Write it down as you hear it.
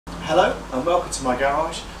Hello and welcome to my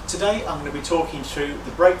garage. Today I'm going to be talking through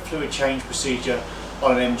the brake fluid change procedure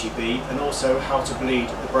on an MGB and also how to bleed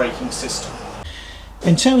the braking system.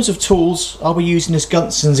 In terms of tools, I'll be using this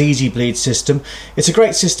Gunson's Eezibleed system. It's a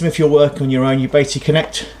great system if you're working on your own. You basically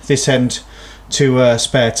connect this end to a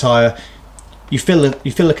spare tyre. You fill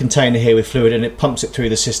the container here with fluid and it pumps it through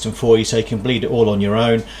the system for you so you can bleed it all on your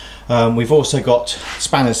own. We've also got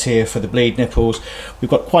spanners here for the bleed nipples. We've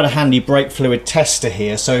got quite a handy brake fluid tester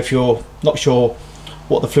here, so if you're not sure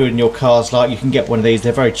what the fluid in your car's like, you can get one of these.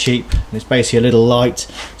 They're very cheap and it's basically a little light,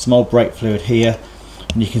 some old brake fluid here,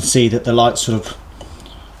 and you can see that the light sort of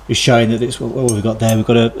is showing that it's what we've got there. We've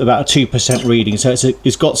got about a 2% reading, so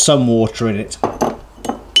it's got some water in it.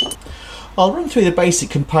 I'll run through the basic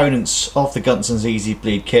components of the Gunson's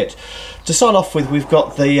Eezibleed kit. To start off with, we've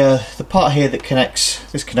got the part here that connects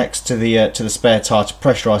to the spare tyre to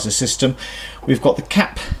pressurise the system. We've got the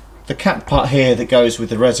cap part here that goes with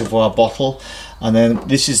the reservoir bottle, and then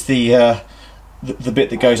this is the bit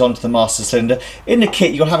that goes onto the master cylinder. In the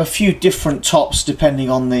kit, you'll have a few different tops depending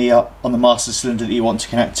on the master cylinder that you want to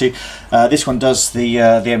connect to. This one does the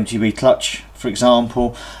MGB clutch, for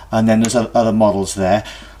example, and then there's other models there.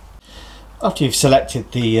 After you've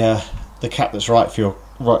selected the cap that's right for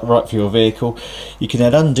your vehicle, you can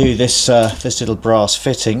then undo this little brass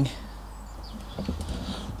fitting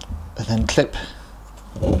and then clip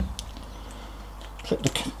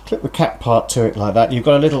the cap part to it like that. You've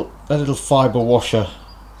got a little fibre washer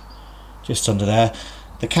just under there.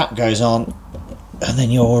 The cap goes on, and then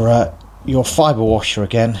your fibre washer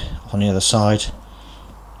again on the other side,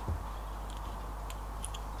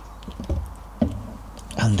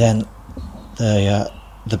 and then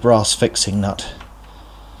the brass fixing nut.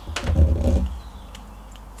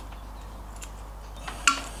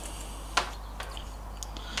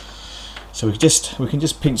 So we can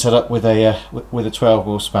just pinch that up with a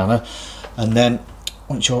 12mm spanner, and then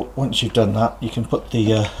once you've done that, you can put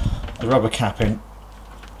the rubber cap in,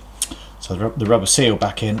 so the rubber seal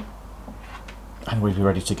back in, and we'll be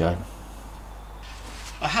ready to go.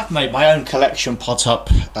 I have made my own collection pot up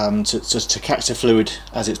to catch the fluid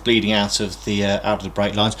as it's bleeding out of the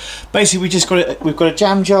brake lines. Basically, we've got a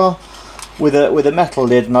jam jar with a metal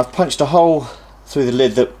lid, and I've punched a hole through the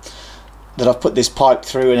lid that I've put this pipe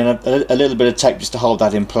through, and then a little bit of tape just to hold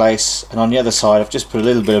that in place. And on the other side, I've just put a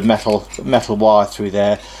little bit of metal wire through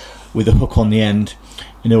there with a hook on the end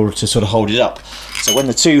in order to sort of hold it up. So when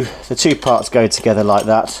the two parts go together like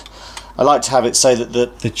that, I like to have it so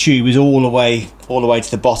that the tube is all the way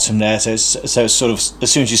to the bottom there, so it's sort of,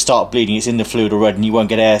 as soon as you start bleeding, it's in the fluid already and you won't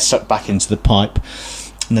get air sucked back into the pipe.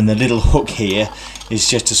 And then the little hook here is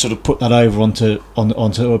just to sort of put that over onto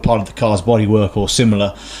a part of the car's bodywork or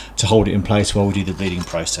similar to hold it in place while we do the bleeding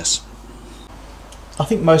process. I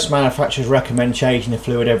think most manufacturers recommend changing the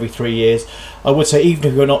fluid every 3 years. I would say even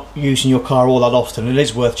if you're not using your car all that often, it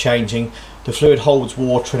is worth changing. The fluid holds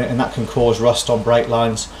water in it and that can cause rust on brake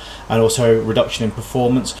lines and also reduction in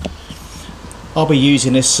performance. I'll be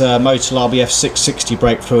using this Motor RBF 660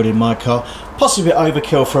 brake fluid in my car. Possibly a bit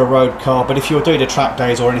overkill for a road car, but if you're doing a track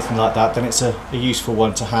days or anything like that, then it's a useful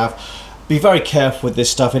one to have. Be very careful with this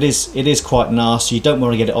stuff. It is quite nasty. You don't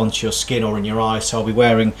want to get it onto your skin or in your eyes, so I'll be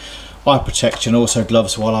wearing eye protection, also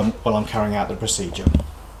gloves while I'm carrying out the procedure.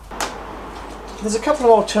 There's a couple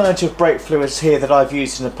of alternative brake fluids here that I've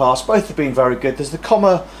used in the past. Both have been very good. There's the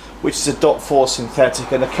Comma, which is a .4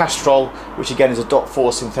 synthetic, and the Castrol, which again is a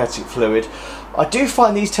 .4 synthetic fluid. I do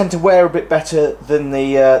find these tend to wear a bit better than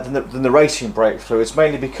the racing brake fluids,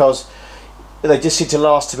 mainly because they just seem to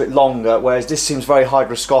last a bit longer, whereas this seems very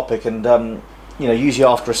hygroscopic and usually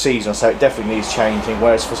after a season or so it definitely needs changing,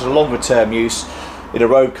 whereas for sort of longer term use in a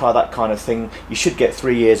road car, that kind of thing, you should get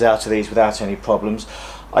 3 years out of these without any problems.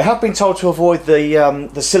 I have been told to avoid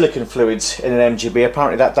the silicone fluids in an MGB.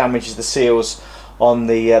 Apparently that damages the seals on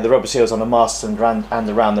the rubber seals on the master cylinder and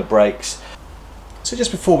around the brakes. So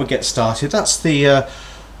just before we get started, that's the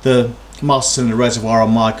master cylinder reservoir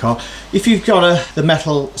on my car. If you've got the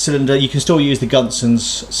metal cylinder, you can still use the Gunson's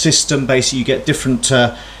system. Basically, you get different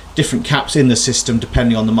caps in the system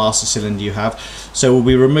depending on the master cylinder you have. So we'll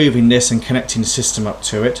be removing this and connecting the system up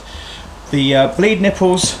to it. The bleed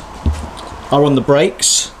nipples are on the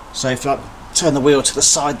brakes. So if I turn the wheel to the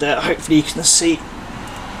side there, hopefully you can see.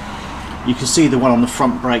 You can see the one on the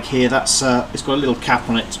front brake here. That's it's got a little cap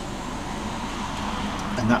on it,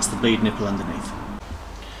 and that's the bleed nipple underneath.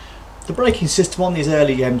 The braking system on these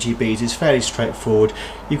early MGBs is fairly straightforward.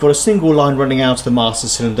 You've got a single line running out of the master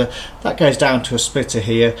cylinder that goes down to a splitter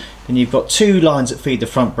here, and you've got two lines that feed the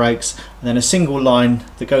front brakes, and then a single line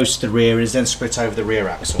that goes to the rear and is then split over the rear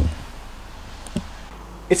axle.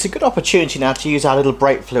 it's a good opportunity now to use our little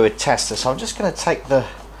brake fluid tester. So I'm just going to take the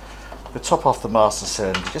top off the master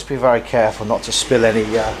cylinder. Just be very careful not to spill any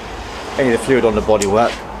of the fluid on the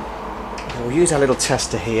bodywork. We'll use our little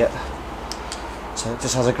tester here. So it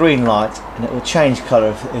just has a green light and it will change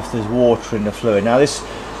colour if there's water in the fluid. Now this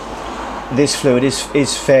fluid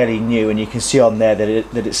is fairly new, and you can see on there that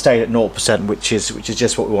it stayed at 0%, which is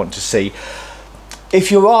just what we want to see. If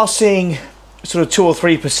you are seeing sort of 2 or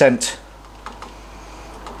 3%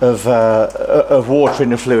 of water in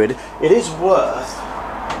the fluid, it is worth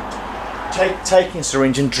taking a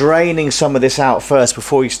syringe and draining some of this out first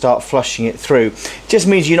before you start flushing it through. It just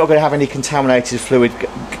means you're not going to have any contaminated fluid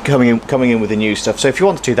coming in with the new stuff. So if you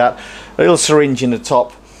want to do that, a little syringe in the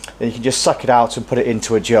top, then you can just suck it out and put it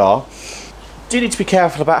into a jar. Do need to be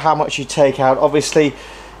careful about how much you take out. Obviously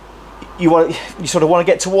you sort of want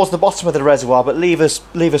to get towards the bottom of the reservoir, but leave a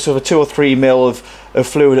sort of 2 or 3 mil of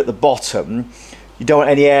fluid at the bottom. You don't want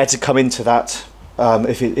any air to come into that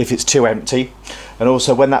if it's too empty. And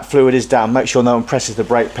also, when that fluid is down, make sure no one presses the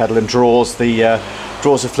brake pedal and draws the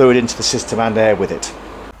fluid into the system and air with it.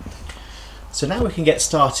 So now we can get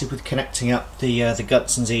started with connecting up the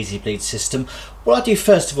Gunson's Eezibleed system. What I do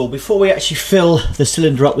first of all, before we actually fill the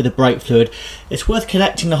cylinder up with the brake fluid, it's worth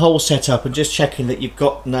connecting the whole setup and just checking that you've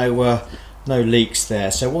got no leaks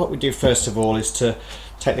there. So what we do first of all is to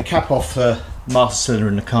take the cap off the master cylinder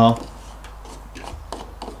in the car.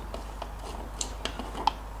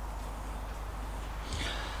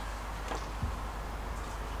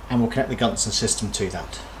 And we'll connect the Gunson system to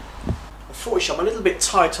that. Unfortunately, I'm a little bit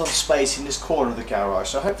tight on space in this corner of the garage,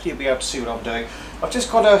 so hopefully you'll be able to see what I'm doing. I've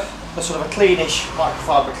just got a sort of a cleanish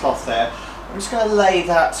microfiber cloth there. I'm just going to lay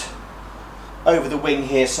that over the wing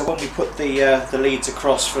here, so when we put the leads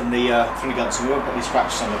across from the Gunson, we won't put any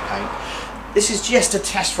scratches on the paint. This is just a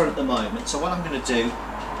test run at the moment, so what I'm going to do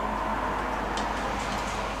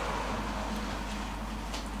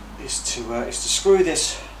is to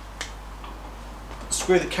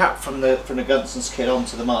screw the cap from the Gunson's kit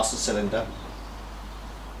onto the master cylinder,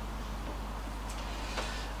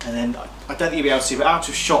 and then I don't think you'll be able to see, but out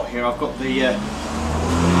of shot here I've got the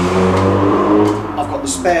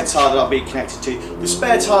spare tyre that I'll be connected to. The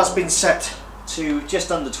spare tyre's been set to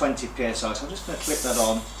just under 20 psi, so I'm just going to clip that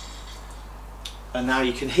on, and now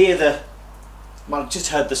you can hear I've just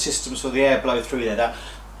heard the system, so the air blow through there. Now,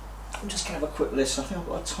 I'm just going to have a quick listen. I think I've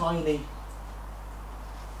got a tiny...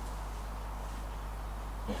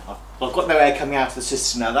 I've got no air coming out of the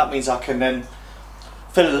system now. That means I can then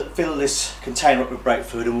fill this container up with brake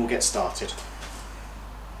fluid and we'll get started.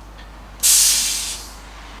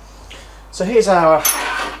 So here's our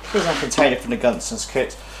container from the Gunson's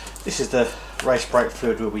kit. This is the race brake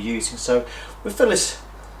fluid we'll be using. So we'll fill this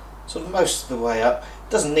sort of most of the way up.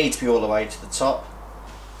 It doesn't need to be all the way to the top.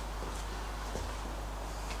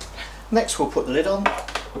 Next we'll put the lid on.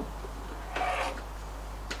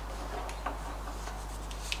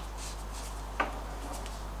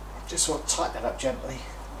 Just sort of tighten that up gently,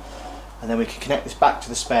 and then we can connect this back to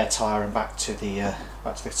the spare tyre and back to the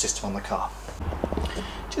system on the car.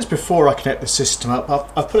 Just before I connect the system up,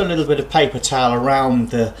 I've put a little bit of paper towel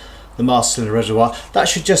around the master cylinder reservoir. That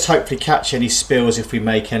should just hopefully catch any spills if we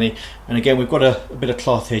make any. And again, we've got a bit of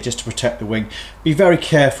cloth here just to protect the wing. Be very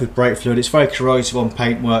careful with brake fluid. It's very corrosive on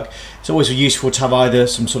paintwork. It's always useful to have either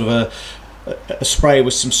some sort of a spray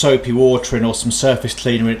with some soapy water in or some surface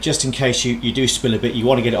cleaner in it, just in case you do spill a bit. You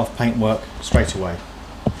want to get it off paintwork straight away.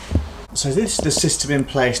 So this is the system in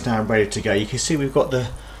place now and ready to go. You can see we've got the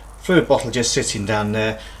fluid bottle just sitting down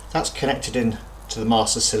there. That's connected in to the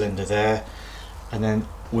master cylinder there, and then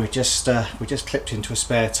we're just clipped into a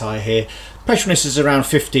spare tyre here. Pressure on this is around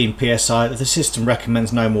 15 psi. The system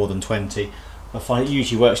recommends no more than 20. I find it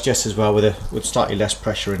usually works just as well with slightly less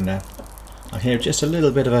pressure in there. I hear just a little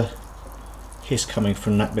bit of a hiss coming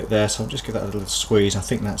from that bit there, so I'll just give that a little squeeze. I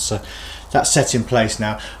think that's set in place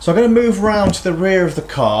now. So I'm going to move around to the rear of the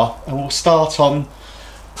car, and we'll start on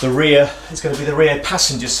the rear. It's going to be the rear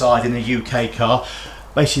passenger side in the UK car.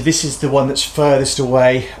 Basically, this is the one that's furthest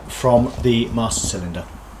away from the master cylinder.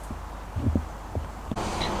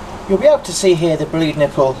 You'll be able to see here the bleed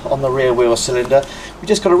nipple on the rear wheel cylinder. We've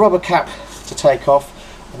just got a rubber cap to take off,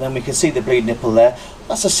 and then we can see the bleed nipple there.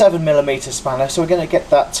 That's a 7mm spanner, so we're going to get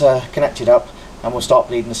that connected up, and we'll start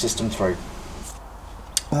bleeding the system through.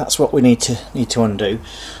 That's what we need to undo.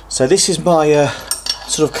 So this is my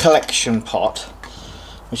sort of collection pot,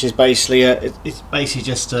 which is basically it's basically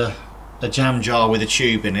just a jam jar with a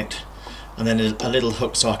tube in it, and then a little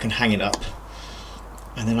hook so I can hang it up,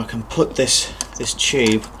 and then I can put this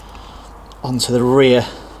tube onto the rear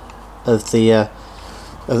of the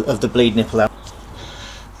bleed nipple out.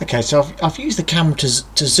 Okay, so I've used the camera to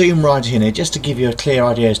zoom right in here just to give you a clear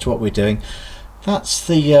idea as to what we're doing. That's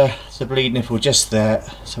the bleed nipple just there,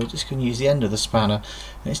 so we're just going to use the end of the spanner.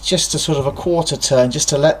 And it's just a sort of a quarter turn just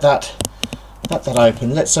to let that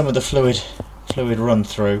open, let some of the fluid run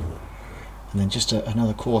through, and then just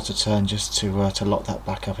another quarter turn just to lock that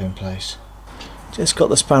back up in place. Just got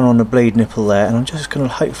the spanner on the bleed nipple there, and I'm just going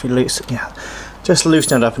to hopefully loosen it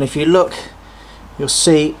up. And if you look, you'll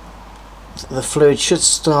see the fluid should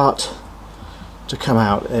start to come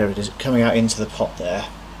out. There it is, coming out into the pot there.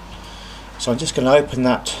 So I'm just going to open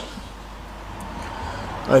that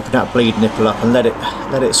bleed nipple up and let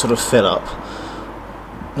it sort of fill up.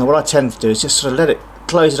 Now what I tend to do is just sort of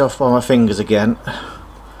close it off by my fingers again,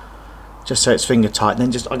 just so it's finger tight,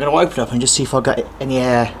 and then I'm going to open it up and just see if I get any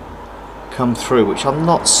air come through, which I'm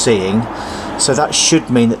not seeing. So that should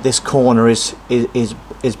mean that this corner is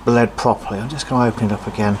bled properly. I'm just going to open it up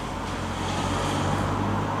again.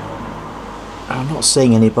 I'm not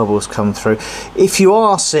seeing any bubbles come through. If you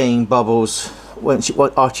are seeing bubbles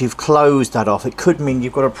after you've closed that off, it could mean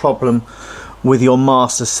you've got a problem with your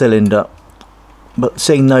master cylinder. But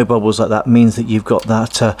seeing no bubbles like that means that you've got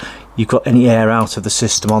any air out of the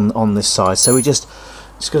system on this side. So we just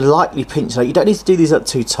going to lightly pinch it out. You don't need to do these up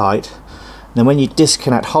too tight. And then when you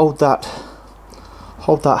disconnect, hold that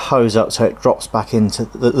hose up so it drops back into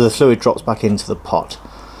the fluid drops back into the pot.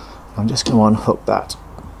 I'm just going to unhook that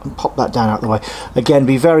and pop that down out the way. Again,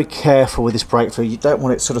 be very careful with this brake fluid. You don't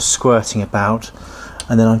want it sort of squirting about.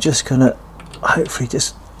 And then I'm just going to hopefully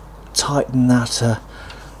just tighten that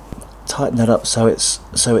up so it's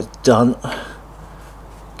done.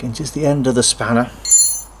 Again, just the end of the spanner,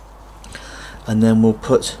 and then we'll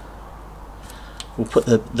put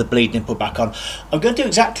the bleed nipple back on. I'm going to do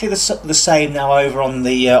exactly the same now over on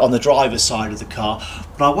the driver's side of the car,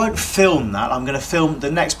 but I won't film that. I'm going to film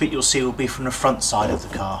the next bit you'll see will be from the front side of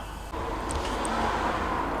the car.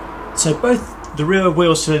 So both the rear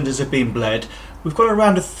wheel cylinders have been bled. We've got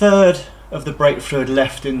around a third of the brake fluid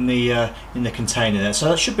left in the container there, so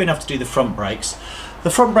that should be enough to do the front brakes.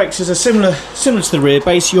 The front brakes is similar to the rear.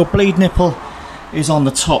 Basically, your bleed nipple is on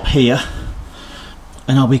the top here,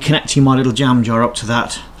 and I'll be connecting my little jam jar up to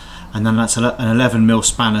that, and then that's an 11mm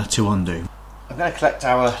spanner to undo. I'm going to collect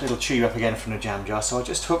our little tube up again from the jam jar, so I'll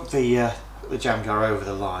just hook the jam jar over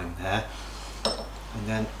the line there, and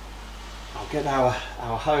then I'll get our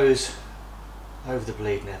hose over the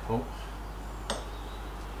bleed nipple.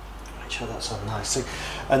 Make sure that's on nicely.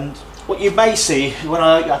 And what you may see when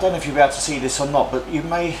I don't know if you'll be able to see this or not, but you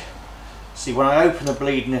may see when I open the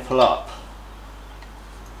bleed nipple up,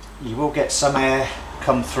 you will get some air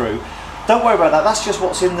come through. Don't worry about that. That's just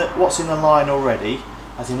what's in the line already,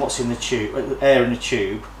 as in what's in the tube, air in the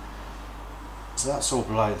tube. So that's all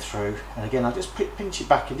blown through. And again, I just pinch it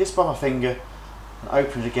back in just by my finger and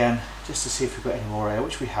open it again, just to see if we've got any more air,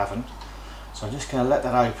 which we haven't. So I'm just going to let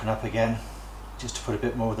that open up again, just to put a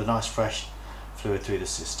bit more of the nice fresh fluid through the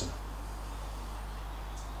system.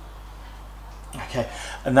 Okay,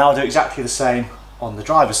 and now I'll do exactly the same on the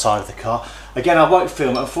driver's side of the car. Again, I won't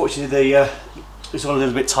film it. Unfortunately, it's all a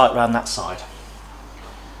little bit tight around that side.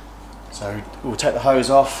 So we'll take the hose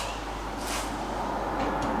off,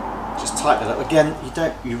 just tighten it up. Again,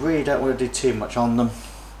 you really don't want to do too much on them.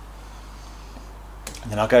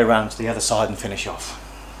 And then I'll go around to the other side and finish off.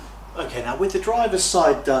 Okay, now with the driver's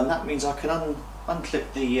side done, that means I can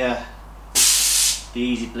unclip the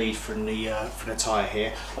Eezibleed from the tyre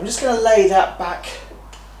here. I'm just going to lay that back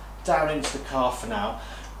down into the car for now,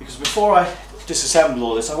 because before I disassemble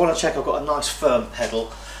all this, I want to check I've got a nice firm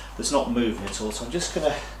pedal that's not moving at all. So I'm just going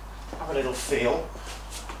to have a little feel.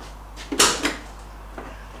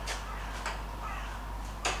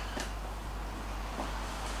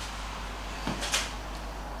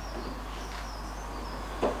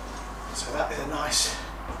 So that is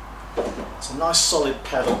it's a nice solid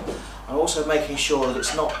pedal. I'm also making sure that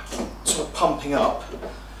it's not sort of pumping up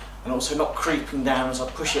and also not creeping down as I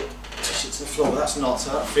push it to the floor. That's not,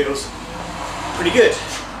 so that feels pretty good.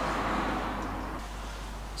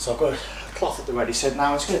 So I've got a cloth at the ready set.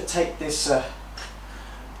 Now I'm just going to take this,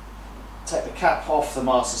 take the cap off the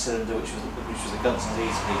master cylinder, which was the Gunson's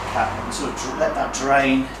Eezibleed cap, and sort of let that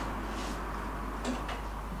drain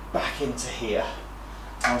back into here.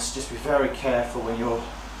 Now just be very careful when you're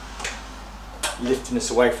lifting this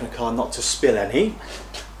away from the car not to spill any. I'm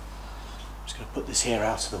just going to put this here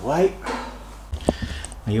out of the way.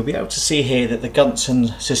 Now you'll be able to see here that the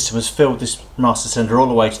Gunson system has filled this master cylinder all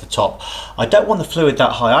the way to the top. I don't want the fluid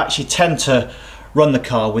that high. I actually tend to run the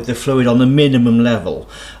car with the fluid on the minimum level.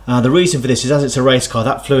 The reason for this is, as it's a race car,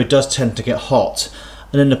 that fluid does tend to get hot,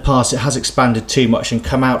 and in the past it has expanded too much and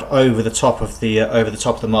come out over the top of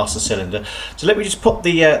the master cylinder. So let me just put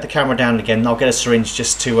the camera down again, and I'll get a syringe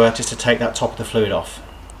just to take that top of the fluid off.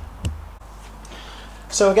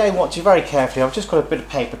 So again, watch it very carefully. I've just got a bit of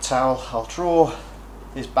paper towel. I'll draw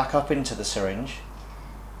this back up into the syringe.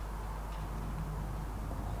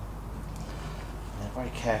 And very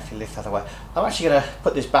carefully lift that away. I'm actually going to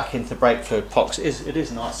put this back into the brake fluid pot. It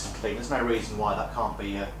is nice and clean. There's no reason why that can't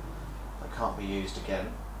be used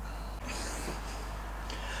again.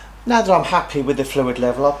 Now that I'm happy with the fluid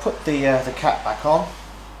level, I'll put the cap back on.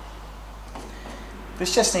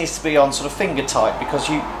 This just needs to be on sort of finger tight, because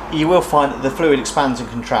you will find that the fluid expands and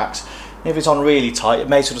contracts. If it's on really tight, it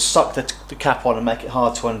may sort of suck the cap on and make it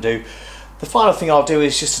hard to undo. The final thing I'll do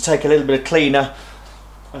is just to take a little bit of cleaner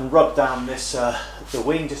and rub down this the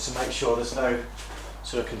wing, just to make sure there's no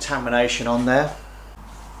sort of contamination on there.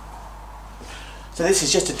 So this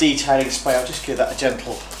is just a detailing spray. I'll just give that a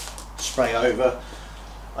gentle spray over.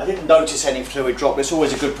 I didn't notice any fluid drop. It's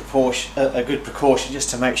always a good precaution just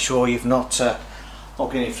to make sure you've not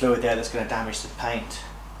got any fluid there that's going to damage the paint.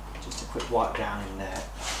 Just a quick wipe down in there.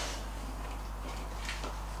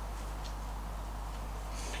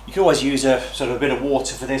 You can always use a sort of a bit of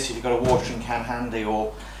water for this if you've got a watering can handy,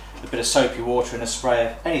 or a bit of soapy water in a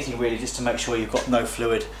sprayer, anything really, just to make sure you've got no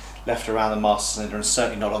fluid left around the master cylinder, and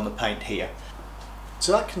certainly not on the paint here.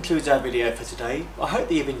 So that concludes our video for today. I hope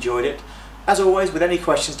that you've enjoyed it. As always, with any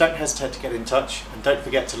questions, don't hesitate to get in touch, and don't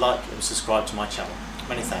forget to like and subscribe to my channel.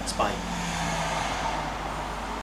 Many thanks, bye.